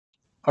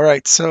All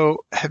right,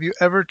 so have you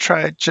ever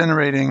tried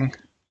generating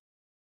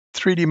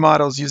 3D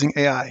models using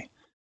AI?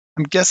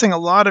 I'm guessing a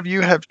lot of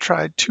you have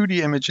tried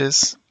 2D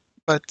images,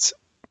 but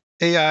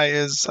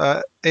AI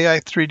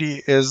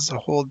 3D is a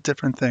whole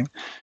different thing.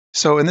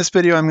 So in this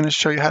video, I'm going to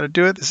show you how to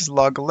do it. This is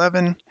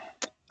Log.011,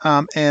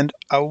 and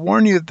I'll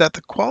warn you that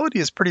the quality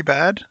is pretty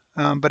bad,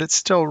 but it's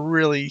still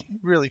really,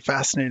 really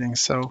fascinating.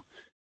 So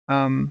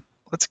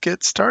let's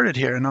get started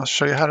here, and I'll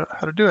show you how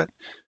to do it.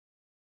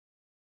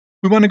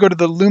 We want to go to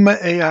the Luma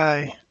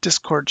AI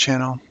Discord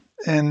channel.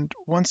 And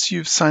once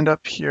you've signed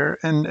up here,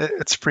 and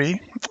it's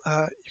free,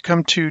 you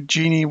come to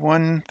Genie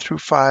 1 through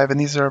 5, and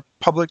these are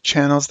public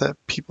channels that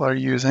people are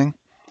using.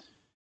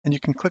 And you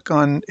can click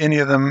on any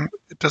of them.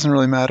 It doesn't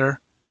really matter.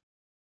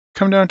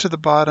 Come down to the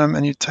bottom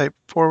and you type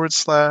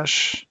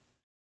 /Genie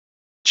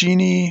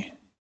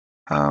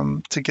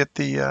to get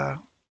the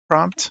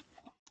prompt.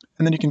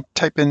 And then you can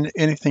type in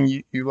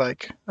anything you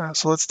like.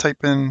 So let's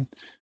type in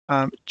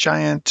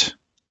giant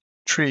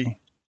tree,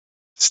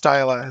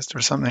 stylized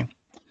or something.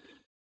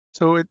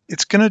 So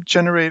it's going to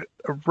generate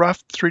a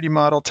rough 3D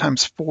model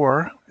times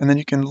 4, and then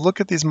you can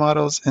look at these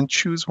models and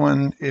choose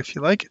one if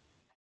you like it.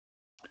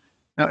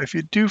 Now, if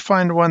you do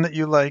find one that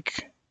you like,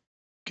 you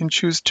can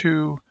choose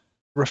to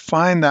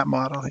refine that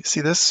model. You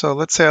see this? So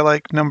let's say I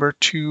like number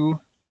 2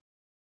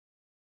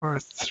 or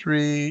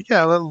 3.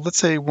 Yeah, let's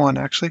say 1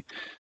 actually.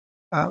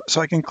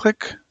 So I can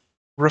click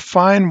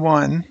refine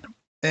 1,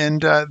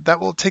 and that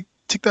will take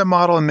that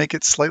model and make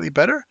it slightly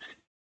better.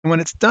 And when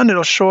it's done,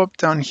 it'll show up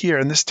down here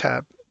in this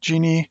tab,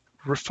 Genie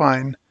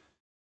Refine.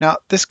 Now,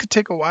 this could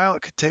take a while.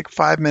 It could take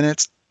 5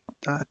 minutes,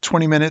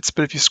 20 minutes,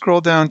 but if you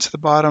scroll down to the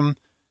bottom,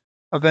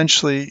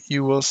 eventually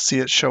you will see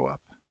it show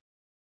up.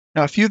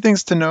 Now, a few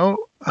things to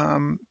know.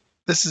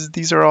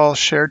 These are all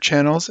shared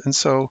channels, and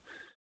so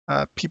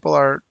people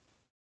are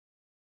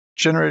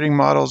generating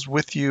models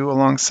with you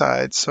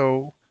alongside.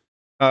 So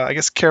I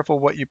guess careful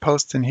what you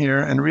post in here,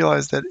 and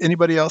realize that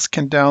anybody else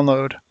can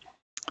download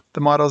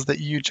the models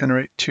that you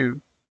generate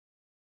too.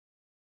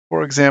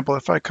 For example,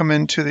 if I come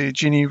into the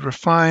Genie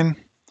Refine,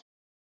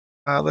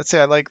 let's say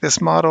I like this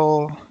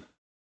model,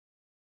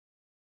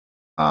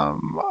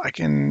 I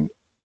can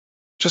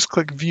just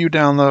click View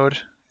Download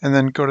and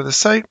then go to the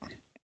site.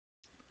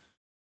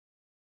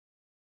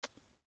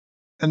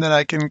 And then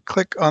I can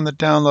click on the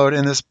download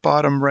in this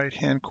bottom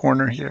right-hand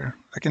corner here.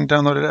 I can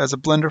download it as a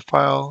Blender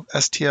file,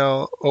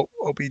 STL,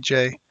 OBJ.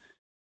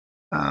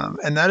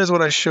 And that is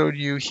what I showed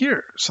you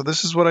here. So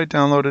this is what I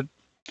downloaded.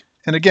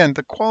 And again,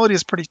 the quality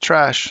is pretty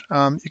trash.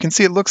 You can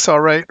see it looks all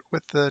right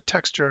with the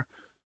texture.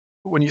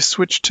 But when you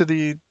switch to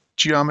the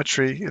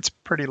geometry, it's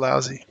pretty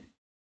lousy.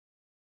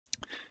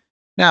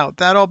 Now,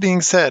 that all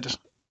being said,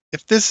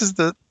 if this is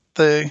the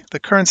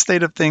current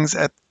state of things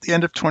at the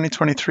end of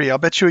 2023, I'll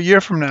bet you a year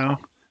from now,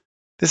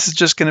 this is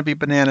just going to be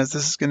bananas.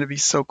 This is going to be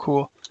so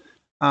cool.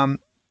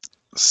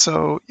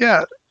 So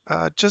yeah,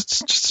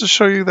 just to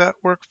show you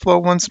that workflow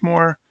once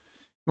more,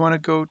 you want to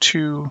go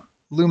to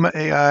Luma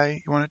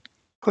AI. You want to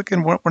click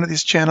in one of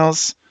these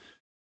channels.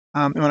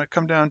 You want to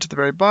come down to the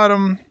very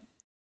bottom,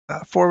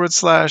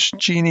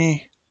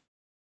 /Genie.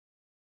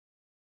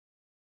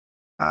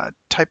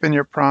 Type in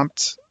your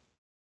prompt.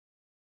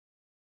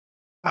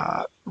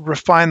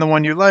 Refine the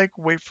one you like.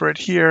 Wait for it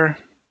here,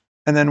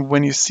 and then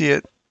when you see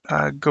it,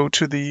 go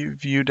to the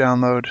View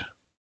Download.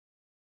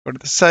 Go to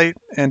the site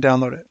and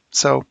download it.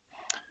 So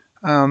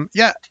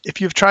yeah,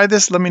 if you've tried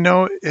this, let me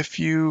know. If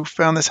you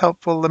found this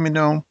helpful, let me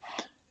know.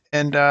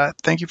 And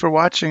thank you for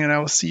watching, and I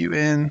will see you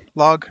in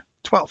Log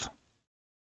 12.